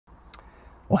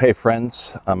Well, hey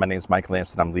friends, my name is Mike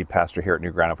Lamson. I'm lead pastor here at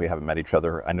New Ground if we haven't met each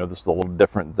other. I know this is a little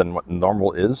different than what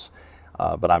normal is,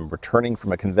 but I'm returning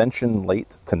from a convention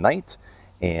late tonight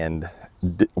and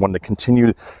wanted to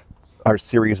continue our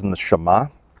series in the Shema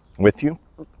with you.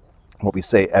 What we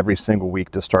say every single week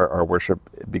to start our worship.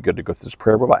 It'd be good to go through this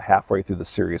prayer. We're about halfway through the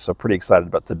series, so pretty excited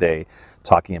about today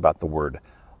talking about the word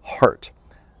heart.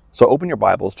 So open your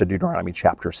Bibles to Deuteronomy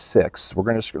chapter 6.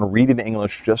 We're just going to read in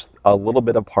English just a little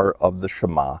bit of part of the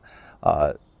Shema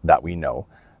that we know.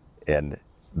 And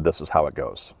this is how it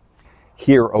goes.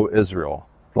 Hear, O Israel,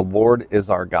 the Lord is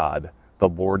our God. The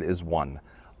Lord is one.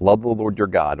 Love the Lord your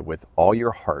God with all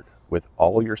your heart, with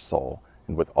all your soul,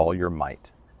 and with all your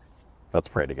might. Let's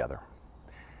pray together.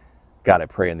 God, I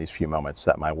pray in these few moments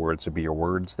that my words would be your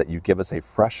words, that you give us a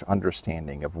fresh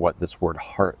understanding of what this word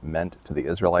heart meant to the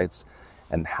Israelites,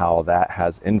 and how that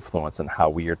has influence and how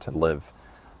we are to live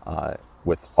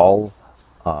with all,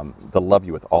 to love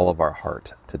you with all of our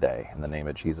heart today. In the name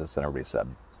of Jesus, and everybody said,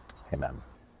 amen.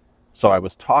 So I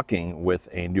was talking with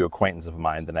a new acquaintance of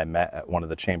mine that I met at one of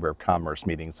the Chamber of Commerce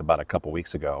meetings about a couple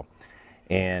weeks ago,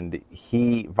 and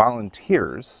he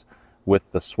volunteers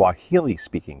with the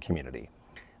Swahili-speaking community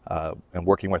and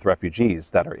working with refugees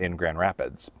that are in Grand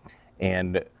Rapids.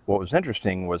 And what was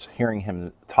interesting was hearing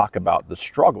him talk about the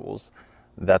struggles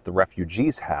that the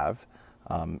refugees have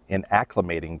in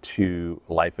acclimating to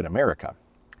life in America.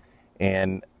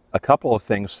 And a couple of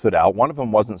things stood out. One of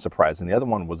them wasn't surprising. The other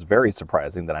one was very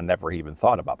surprising that I never even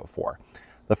thought about before.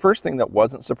 The first thing that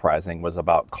wasn't surprising was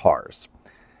about cars.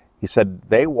 He said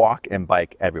they walk and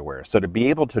bike everywhere. So to be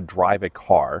able to drive a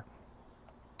car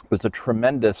was a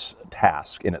tremendous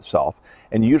task in itself,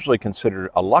 and usually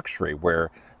considered a luxury where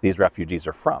these refugees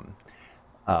are from.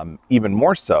 Even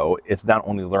more so, it's not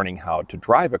only learning how to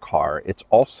drive a car, it's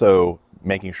also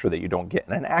making sure that you don't get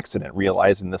in an accident,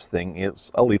 realizing this thing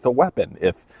is a lethal weapon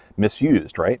if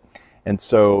misused, right? And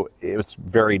so it was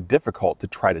very difficult to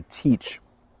try to teach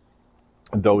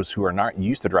those who are not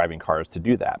used to driving cars to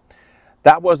do that.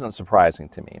 That wasn't surprising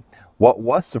to me. What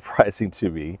was surprising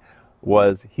to me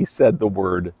was he said the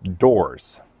word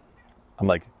doors. I'm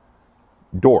like,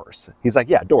 doors? He's like,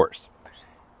 yeah, doors.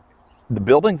 The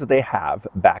buildings that they have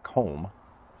back home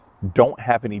don't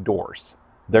have any doors.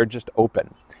 They're just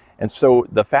open. And so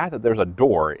the fact that there's a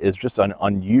door is just an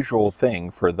unusual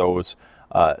thing for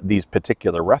these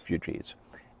particular refugees.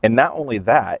 And not only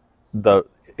that,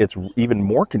 it's even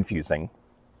more confusing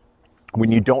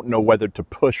when you don't know whether to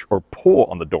push or pull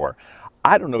on the door.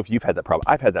 I don't know if you've had that problem.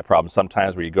 I've had that problem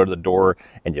sometimes where you go to the door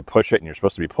and you push it and you're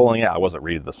supposed to be pulling it. I wasn't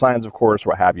reading the signs, of course,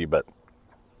 what have you, but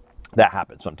that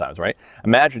happens sometimes, right?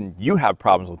 Imagine you have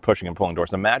problems with pushing and pulling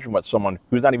doors. Imagine what someone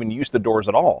who's not even used to doors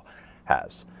at all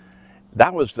has.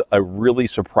 That was a really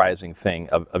surprising thing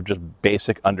of just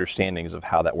basic understandings of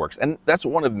how that works. And that's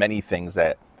one of many things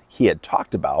that he had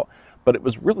talked about, but it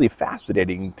was really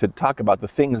fascinating to talk about the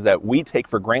things that we take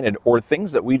for granted or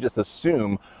things that we just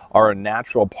assume are a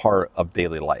natural part of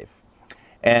daily life.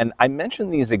 And I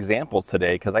mentioned these examples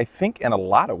today because I think in a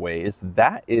lot of ways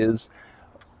that is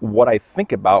what I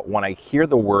think about when I hear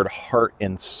the word heart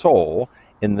and soul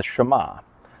in the Shema.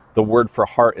 The word for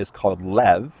heart is called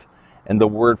lev, and the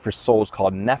word for soul is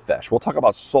called nephesh. We'll talk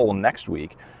about soul next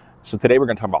week. So today we're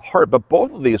going to talk about heart, but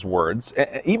both of these words,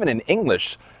 even in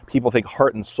English, people think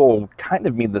heart and soul kind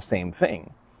of mean the same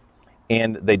thing,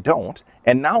 and they don't.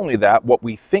 And not only that, what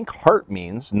we think heart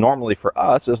means normally for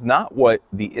us is not what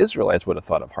the Israelites would have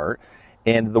thought of heart.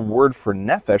 And the word for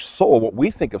nephesh, soul, what we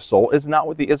think of soul, is not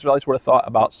what the Israelites would have thought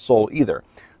about soul either.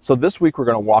 So this week we're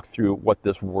going to walk through what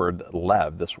this word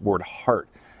lev, this word heart,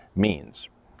 means.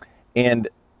 And,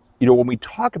 when we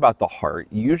talk about the heart,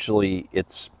 usually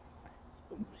it's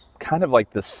kind of like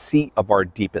the seat of our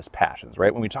deepest passions,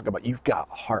 right? When we talk about you've got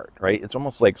heart, right? It's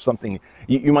almost like something,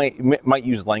 you might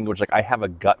use language like I have a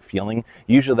gut feeling.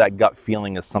 Usually that gut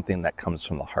feeling is something that comes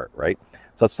from the heart, right?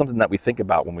 So it's something that we think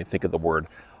about when we think of the word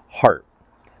heart.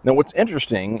 Now, what's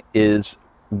interesting is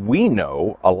we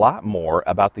know a lot more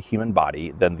about the human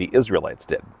body than the Israelites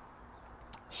did.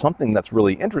 Something that's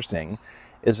really interesting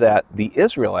is that the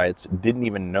Israelites didn't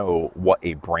even know what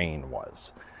a brain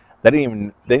was. They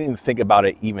didn't even think about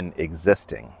it even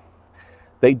existing.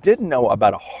 They did know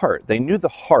about a heart. They knew the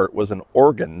heart was an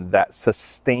organ that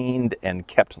sustained and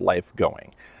kept life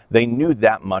going. They knew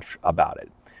that much about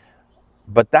it.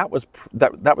 But that was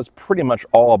pretty much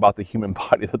all about the human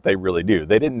body that they really do.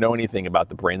 They didn't know anything about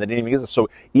the brain. They didn't even exist. So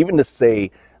even to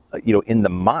say, in the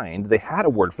mind, they had a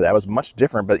word for that. It was much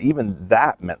different, but even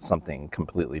that meant something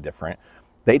completely different.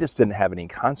 They just didn't have any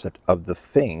concept of the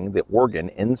thing, the organ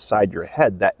inside your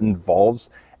head that involves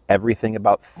everything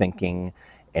about thinking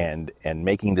and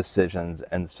making decisions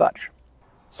and such.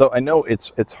 So I know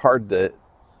it's hard to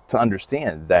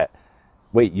understand that,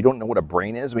 wait, you don't know what a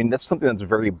brain is? I mean, that's something that's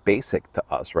very basic to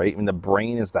us, right? I mean, the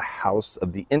brain is the house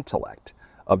of the intellect,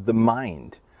 of the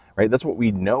mind, right? That's what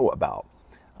we know about.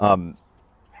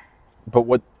 But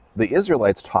what the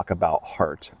Israelites talk about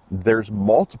heart, there's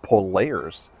multiple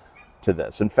layers to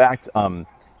this. In fact,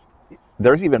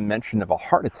 there's even mention of a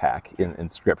heart attack in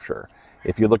Scripture.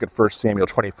 If you look at 1 Samuel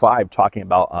 25, talking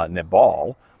about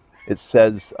Nabal, it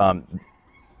says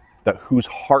that whose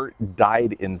heart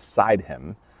died inside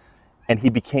him, and he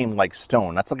became like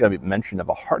stone. That's like a mention of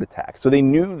a heart attack. So they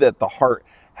knew that the heart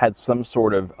had some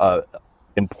sort of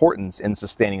importance in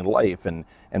sustaining life and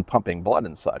pumping blood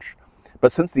and such.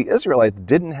 But since the Israelites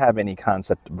didn't have any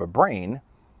concept of a brain,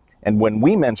 and when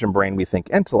we mention brain, we think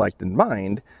intellect and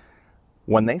mind,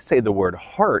 when they say the word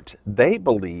heart, they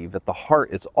believe that the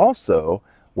heart is also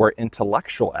where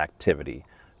intellectual activity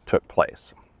took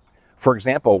place. For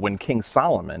example, when King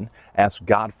Solomon asked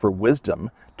God for wisdom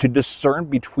to discern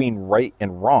between right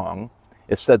and wrong,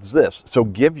 it says this, "So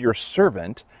give your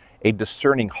servant a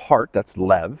discerning heart," that's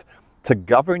lev, "to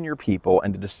govern your people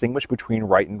and to distinguish between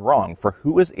right and wrong. For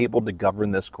who is able to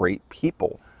govern this great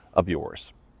people of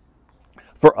yours?"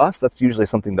 For us, that's usually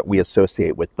something that we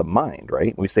associate with the mind,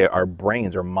 right? We say our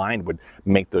brains, our mind would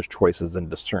make those choices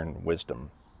and discern wisdom.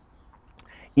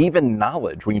 Even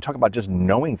knowledge, when you talk about just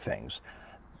knowing things,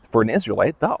 for an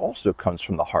Israelite, that also comes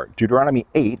from the heart. Deuteronomy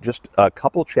 8, just a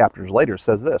couple chapters later,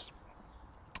 says this,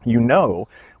 "You know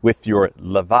with your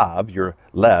levav, your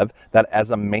lev, that as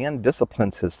a man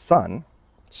disciplines his son,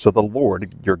 so the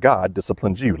Lord, your God,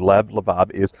 disciplines you." Lev,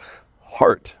 levav is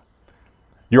heart.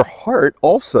 Your heart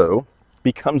also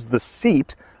becomes the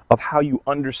seat of how you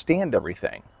understand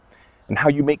everything and how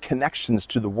you make connections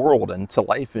to the world and to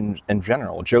life in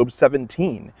general. Job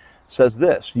 17 says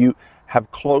this, "You have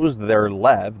closed their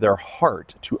lev, their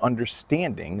heart, to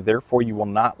understanding, therefore you will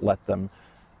not let them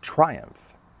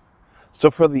triumph."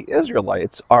 So for the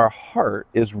Israelites, our heart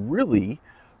is really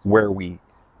where we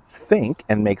think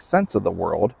and make sense of the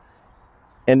world.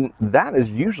 And that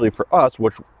is usually for us,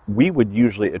 which we would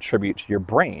usually attribute to your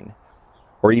brain,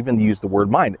 or even use the word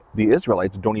mind. The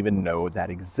Israelites don't even know that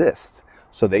exists.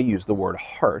 So they use the word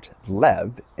heart,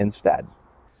 lev, instead.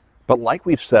 But like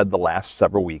we've said the last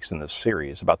several weeks in this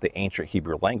series about the ancient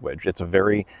Hebrew language, it's a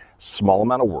very small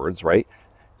amount of words, right?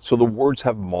 So the words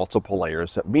have multiple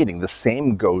layers of meaning. The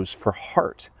same goes for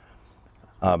heart.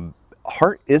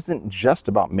 Heart isn't just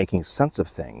about making sense of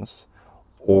things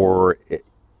or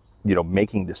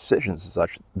making decisions and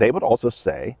such. They would also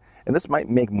say, and this might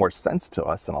make more sense to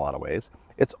us in a lot of ways,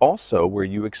 it's also where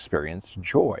you experience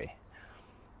joy.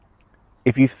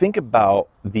 If you think about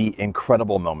the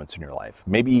incredible moments in your life,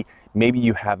 maybe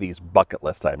you have these bucket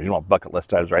list items. You know what bucket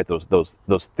list items, right? Those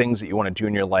things that you want to do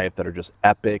in your life that are just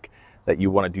epic, that you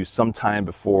want to do sometime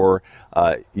before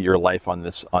your life on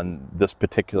this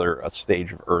particular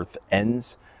stage of Earth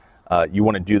ends. You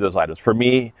want to do those items. For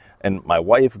me and my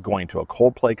wife, going to a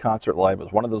Coldplay concert live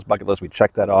was one of those bucket lists. We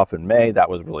checked that off in May. That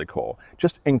was really cool.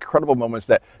 Just incredible moments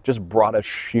that just brought us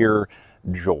sheer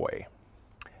joy.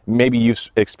 Maybe you've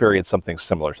experienced something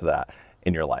similar to that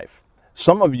in your life.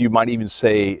 Some of you might even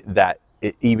say that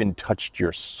it even touched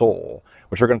your soul,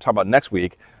 which we're going to talk about next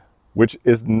week, which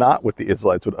is not what the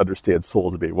Israelites would understand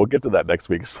soul to be. We'll get to that next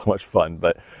week. It's so much fun,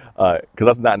 but because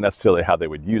that's not necessarily how they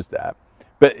would use that.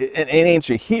 But in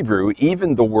ancient Hebrew,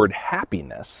 even the word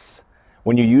happiness,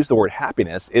 when you use the word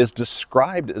happiness, is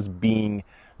described as being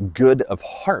good of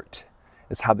heart,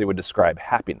 is how they would describe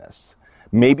happiness.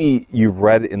 Maybe you've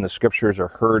read in the scriptures or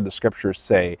heard the scriptures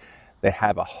say they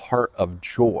have a heart of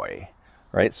joy,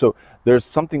 right? So there's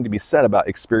something to be said about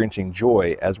experiencing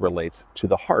joy as relates to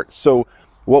the heart. So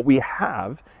what we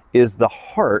have is the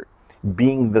heart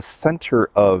being the center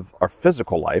of our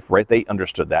physical life, right? They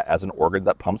understood that as an organ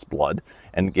that pumps blood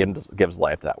and gives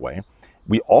life that way.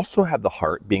 We also have the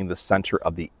heart being the center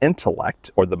of the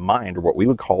intellect or the mind, or what we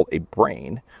would call a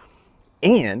brain.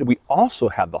 And we also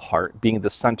have the heart being the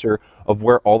center of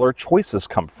where all our choices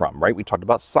come from, right? We talked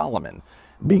about Solomon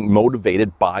being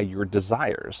motivated by your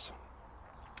desires.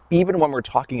 Even when we're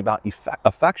talking about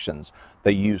affections,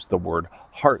 they use the word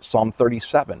heart. Psalm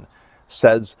 37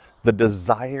 says the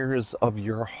desires of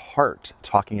your heart,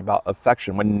 talking about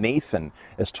affection. When Nathan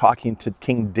is talking to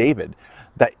King David,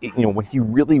 that when he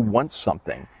really wants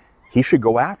something, he should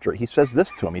go after it. He says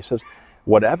this to him. He says,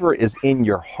 whatever is in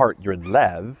your heart, your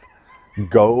lev,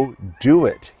 go do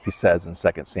it, he says in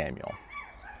 2 Samuel.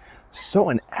 So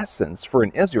in essence, for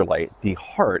an Israelite, the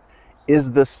heart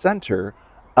is the center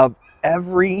of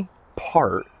every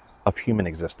part of human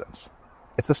existence.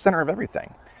 It's the center of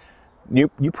everything.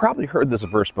 You probably heard this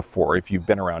verse before if you've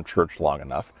been around church long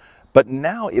enough, but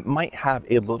now it might have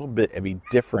a little bit of a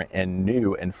different and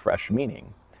new and fresh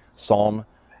meaning.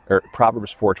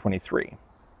 Proverbs 4:23.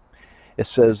 It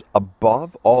says,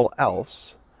 above all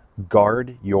else,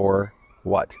 guard your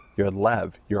what? Your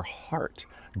lev, your heart.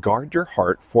 Guard your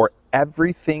heart, for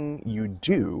everything you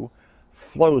do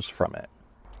flows from it.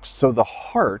 So the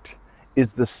heart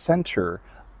is the center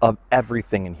of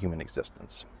everything in human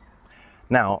existence.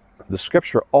 Now, the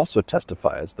scripture also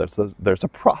testifies that there's a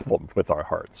problem with our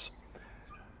hearts.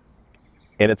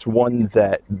 And it's one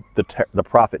that the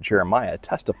prophet Jeremiah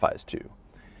testifies to,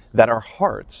 that our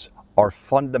hearts are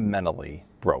fundamentally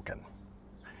broken.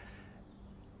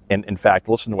 And in fact,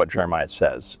 listen to what Jeremiah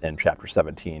says in chapter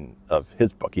 17 of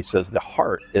his book. He says, the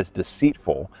heart is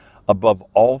deceitful above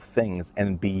all things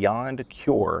and beyond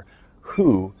cure.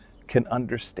 Who can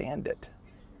understand it?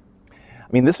 I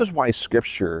mean, this is why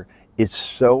scripture is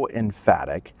so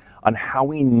emphatic on how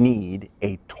we need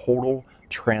a total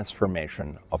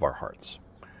transformation of our hearts.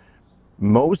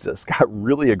 Moses got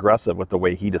really aggressive with the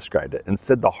way he described it and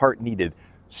said the heart needed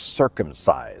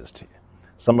circumcised.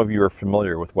 Some of you are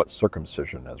familiar with what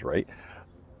circumcision is, right?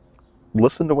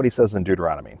 Listen to what he says in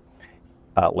Deuteronomy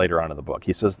later on in the book.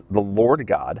 He says, the Lord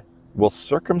God will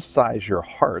circumcise your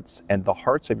hearts and the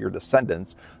hearts of your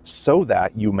descendants so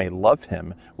that you may love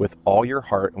him with all your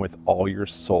heart and with all your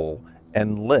soul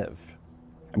and live.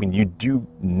 I mean, you do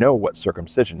know what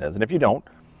circumcision is. And if you don't,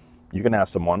 you can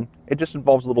ask someone. It just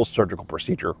involves a little surgical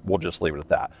procedure. We'll just leave it at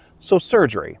that. So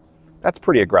surgery, that's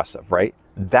pretty aggressive, right?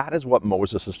 That is what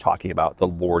Moses is talking about the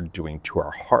Lord doing to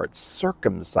our hearts,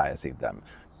 circumcising them,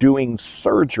 doing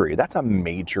surgery. That's a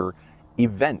major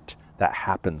event that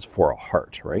happens for a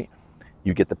heart, right?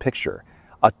 You get the picture.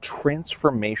 A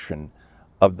transformation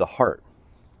of the heart.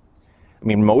 I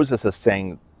mean, Moses is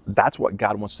saying that's what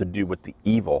God wants to do with the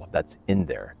evil that's in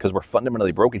there, because we're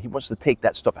fundamentally broken. He wants to take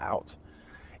that stuff out.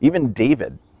 Even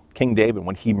David, King David,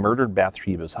 when he murdered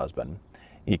Bathsheba's husband,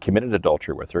 he committed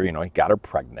adultery with her, he got her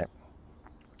pregnant.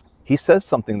 He says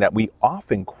something that we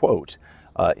often quote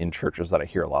in churches that I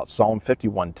hear a lot. Psalm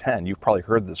 51:10, you've probably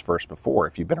heard this verse before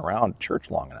if you've been around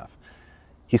church long enough.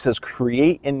 He says,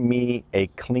 create in me a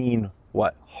clean,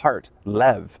 what? Heart,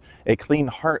 lev, a clean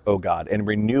heart, O God, and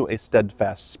renew a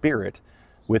steadfast spirit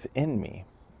within me.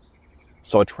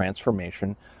 So a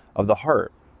transformation of the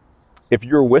heart. If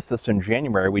you're with us in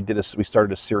January, we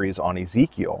started a series on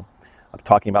Ezekiel,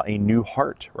 talking about a new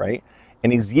heart, right?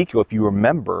 And Ezekiel, if you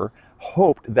remember,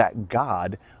 hoped that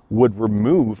God would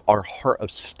remove our heart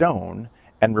of stone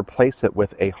and replace it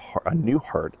with a new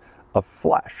heart of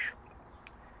flesh.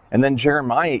 And then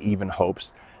Jeremiah even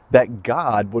hopes that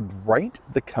God would write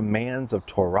the commands of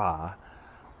Torah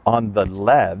on the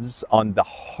levs, on the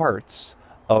hearts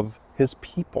of his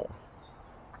people.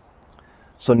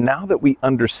 So now that we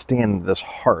understand this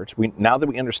heart, now that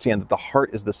we understand that the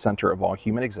heart is the center of all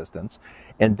human existence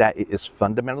and that it is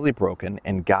fundamentally broken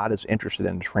and God is interested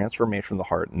in transformation of the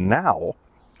heart, now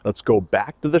let's go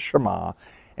back to the Shema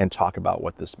and talk about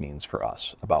what this means for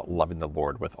us, about loving the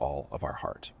Lord with all of our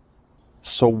heart.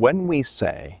 So when we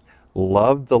say,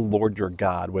 love the Lord your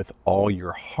God with all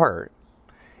your heart,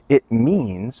 it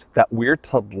means that we're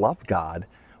to love God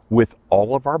with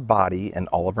all of our body and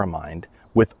all of our mind,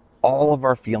 with all of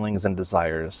our feelings and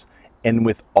desires, and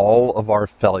with all of our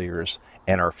failures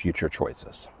and our future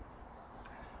choices.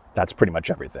 That's pretty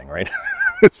much everything, right?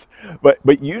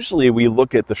 But usually we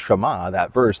look at the Shema,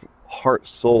 that verse, heart,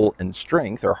 soul, and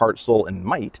strength, or heart, soul, and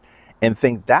might, and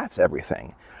think that's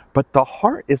everything. But the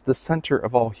heart is the center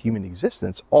of all human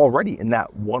existence already in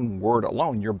that one word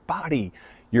alone. Your body,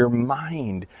 your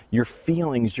mind, your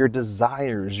feelings, your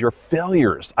desires, your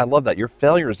failures. I love that. Your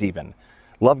failures even.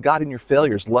 Love God in your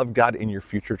failures. Love God in your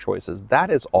future choices. That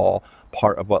is all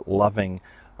part of what loving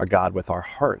our God with our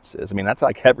hearts is. I mean, that's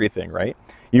like everything, right?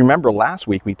 You remember last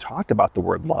week we talked about the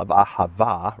word love,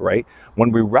 ahava, right?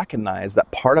 When we recognize that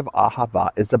part of ahava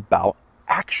is about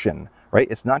action, right?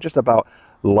 It's not just about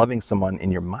loving someone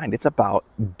in your mind. It's about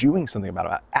doing something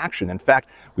about action. In fact,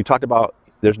 we talked about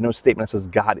there's no statement that says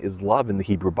God is love in the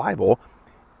Hebrew Bible.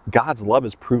 God's love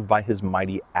is proved by his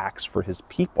mighty acts for his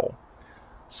people.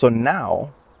 So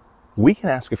now we can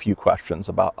ask a few questions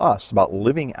about us, about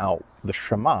living out the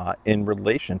Shema in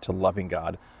relation to loving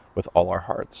God with all our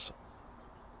hearts.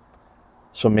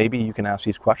 So maybe you can ask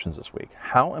these questions this week.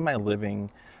 How am I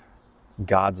living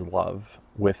God's love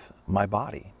with my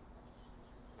body?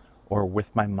 Or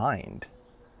with my mind,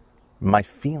 my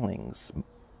feelings,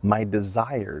 my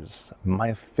desires,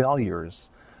 my failures,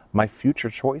 my future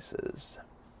choices?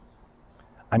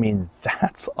 I mean,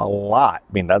 that's a lot.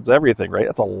 I mean, that's everything, right?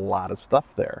 That's a lot of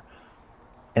stuff there.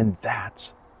 And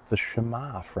that's the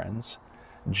Shema, friends.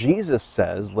 Jesus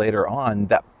says later on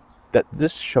that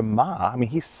this Shema, I mean,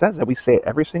 he says that we say it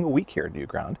every single week here at New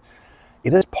Ground.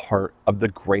 It is part of the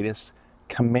greatest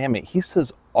commandment. He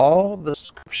says all the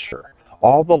scripture,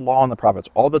 all the law and the prophets,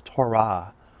 all the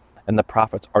Torah and the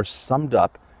prophets are summed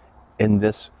up in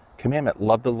this commandment.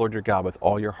 Love the Lord your God with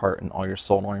all your heart and all your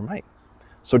soul and all your might.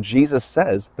 So Jesus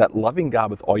says that loving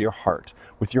God with all your heart,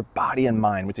 with your body and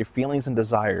mind, with your feelings and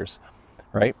desires,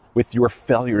 right? With your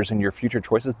failures and your future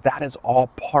choices, that is all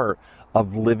part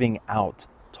of living out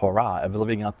Torah, of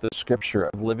living out the scripture,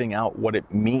 of living out what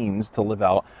it means to live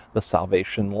out the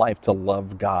salvation life, to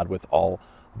love God with all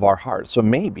of our heart. So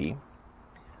maybe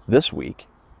this week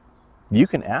you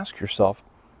can ask yourself,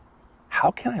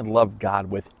 how can I love God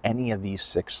with any of these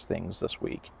 6 things this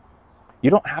week? You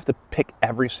don't have to pick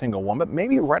every single one, but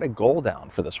maybe write a goal down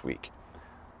for this week.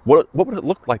 What would it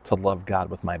look like to love God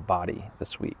with my body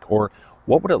this week? Or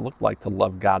what would it look like to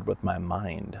love God with my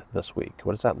mind this week?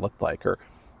 What does that look like? Or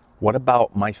what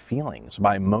about my feelings,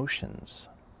 my emotions?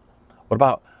 What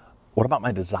about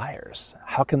my desires?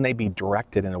 How can they be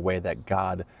directed in a way that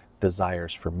God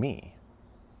desires for me?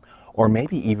 Or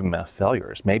maybe even my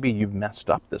failures. Maybe you've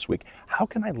messed up this week. How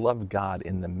can I love God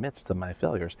in the midst of my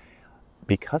failures?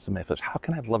 Because of my failures, how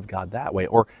can I love God that way?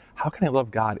 Or how can I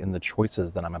love God in the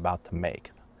choices that I'm about to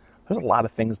make? There's a lot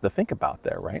of things to think about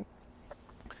there, right?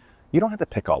 You don't have to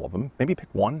pick all of them. Maybe pick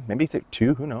one, maybe pick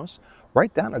 2, who knows?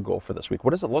 Write down a goal for this week.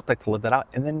 What does it look like to live that out?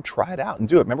 And then try it out and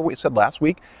do it. Remember what we said last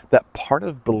week? That part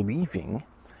of believing,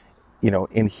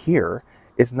 in here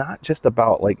is not just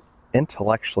about like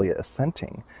intellectually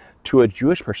assenting. To a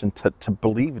Jewish person, to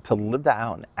believe, to live that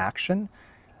out in action,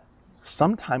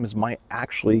 sometimes might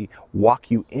actually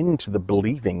walk you into the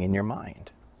believing in your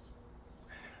mind.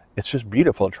 It's just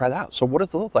beautiful to try that out. So what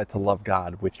does it look like to love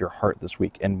God with your heart this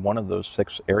week in one of those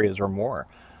 6 areas or more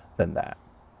than that?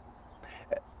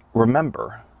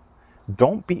 Remember,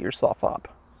 don't beat yourself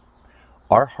up.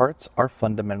 Our hearts are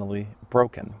fundamentally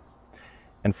broken.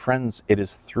 And friends, it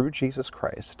is through Jesus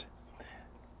Christ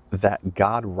that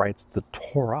God writes the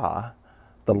Torah,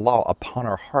 the law, upon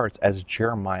our hearts as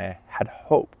Jeremiah had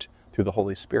hoped through the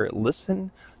Holy Spirit.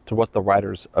 Listen to what the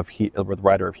writer of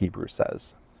Hebrews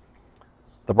says.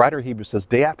 The writer of Hebrews says,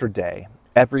 day after day,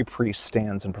 every priest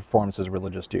stands and performs his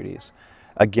religious duties.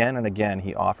 Again and again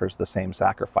he offers the same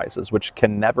sacrifices, which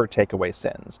can never take away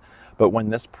sins. But when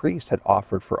this priest had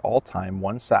offered for all time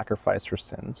one sacrifice for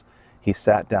sins, he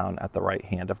sat down at the right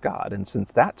hand of God. And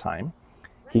since that time,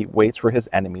 he waits for his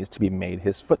enemies to be made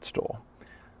his footstool.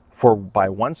 For by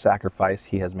one sacrifice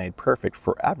he has made perfect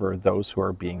forever those who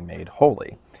are being made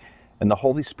holy. And the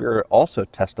Holy Spirit also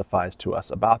testifies to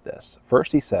us about this.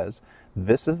 First he says,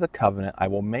 this is the covenant I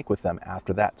will make with them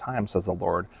after that time, says the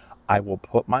Lord. I will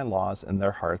put my laws in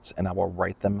their hearts and I will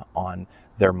write them on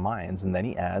their minds. And then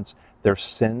he adds, their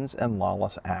sins and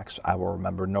lawless acts I will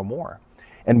remember no more.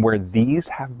 And where these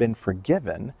have been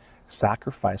forgiven,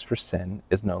 sacrifice for sin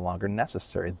is no longer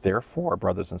necessary. Therefore,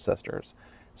 brothers and sisters,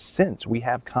 since we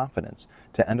have confidence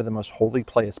to enter the most holy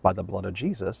place by the blood of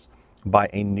Jesus, by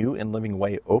a new and living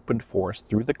way opened for us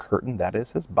through the curtain that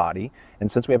is his body,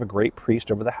 and since we have a great priest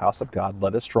over the house of God,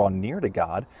 let us draw near to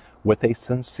God with a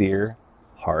sincere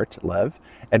heart, Lev,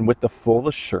 and with the full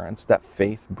assurance that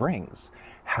faith brings,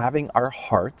 having our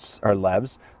hearts, our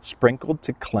levs, sprinkled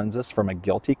to cleanse us from a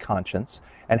guilty conscience,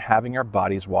 and having our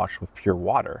bodies washed with pure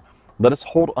water. Let us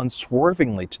hold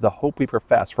unswervingly to the hope we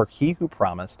profess, for he who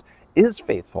promised is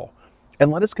faithful. And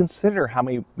let us consider how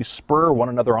we spur one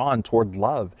another on toward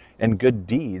love and good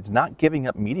deeds, not giving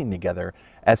up meeting together,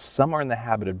 as some are in the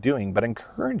habit of doing, but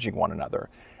encouraging one another,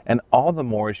 and all the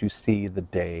more as you see the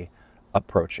day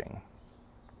approaching.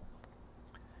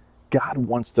 God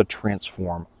wants to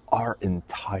transform our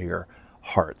entire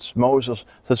hearts. Moses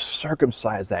says,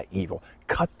 circumcise that evil.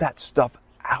 Cut that stuff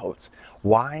out.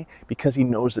 Why? Because he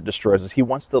knows it destroys us. He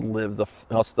wants to live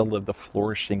the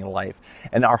flourishing life.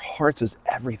 And our hearts is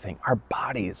everything. Our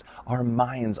bodies, our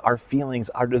minds, our feelings,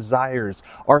 our desires,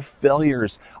 our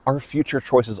failures, our future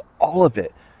choices, all of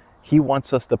it. He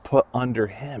wants us to put under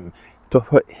him, to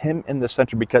put him in the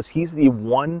center, because he's the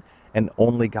one and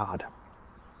only God.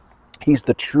 He's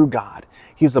the true God.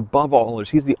 He's above all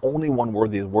others. He's the only one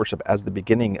worthy of worship, as the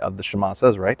beginning of the Shema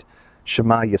says, right?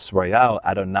 Shema Yisrael,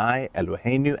 Adonai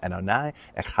Eloheinu, Adonai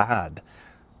Echad.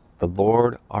 The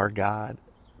Lord our God,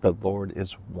 the Lord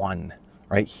is one,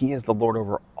 right? He is the Lord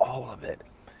over all of it.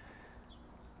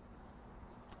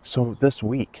 So this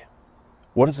week,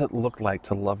 what does it look like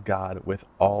to love God with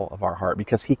all of our heart?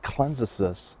 Because he cleanses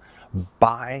us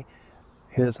by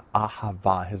his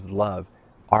ahava, his love,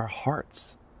 our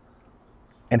hearts.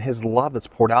 And his love that's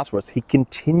poured out to us, he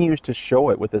continues to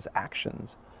show it with his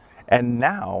actions. And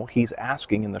now he's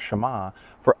asking in the Shema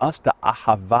for us to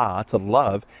ahava, to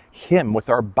love him with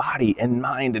our body and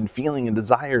mind and feeling and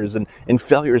desires and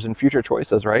failures and future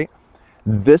choices, right?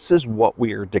 This is what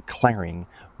we are declaring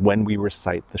when we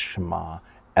recite the Shema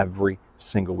every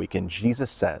single week. And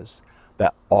Jesus says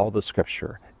that all the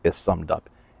scripture is summed up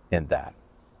in that.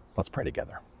 Let's pray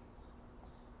together.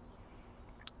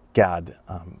 God,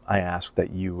 I ask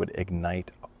that you would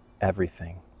ignite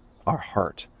everything, our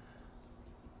heart,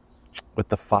 with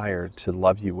the fire to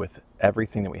love you with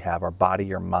everything that we have, our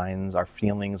body, our minds, our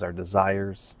feelings, our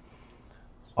desires,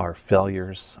 our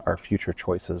failures, our future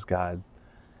choices, God.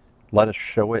 Let us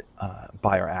show it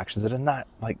by our actions. It is not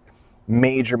like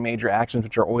major actions,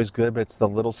 which are always good, but it's the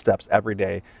little steps every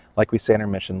day. Like we say in our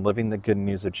mission, living the good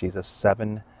news of Jesus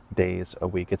 7 days a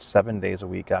week. It's 7 days a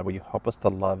week. God, will you help us to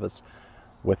love us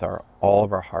with all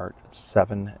of our heart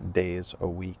 7 days a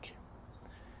week?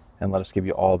 And let us give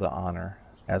you all the honor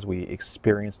as we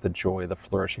experience the joy, the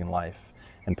flourishing life,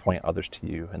 and point others to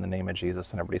you. In the name of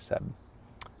Jesus, and everybody said,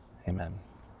 amen.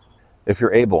 If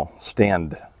you're able,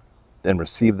 stand and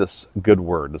receive this good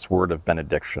word, this word of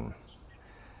benediction.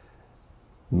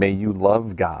 May you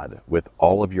love God with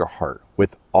all of your heart,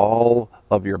 with all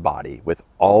of your body, with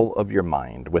all of your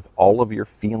mind, with all of your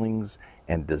feelings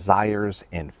and desires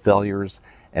and failures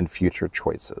and future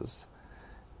choices.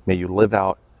 May you live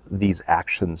out these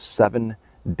actions 7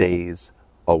 days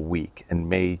a week, and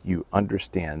may you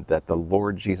understand that the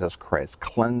Lord Jesus Christ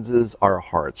cleanses our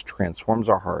hearts, transforms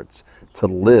our hearts to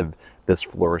live this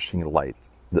flourishing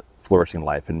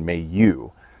life, and may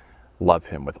you love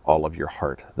him with all of your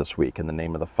heart this week. In the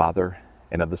name of the Father,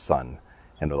 and of the Son,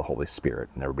 and of the Holy Spirit.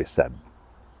 And everybody said,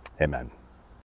 amen.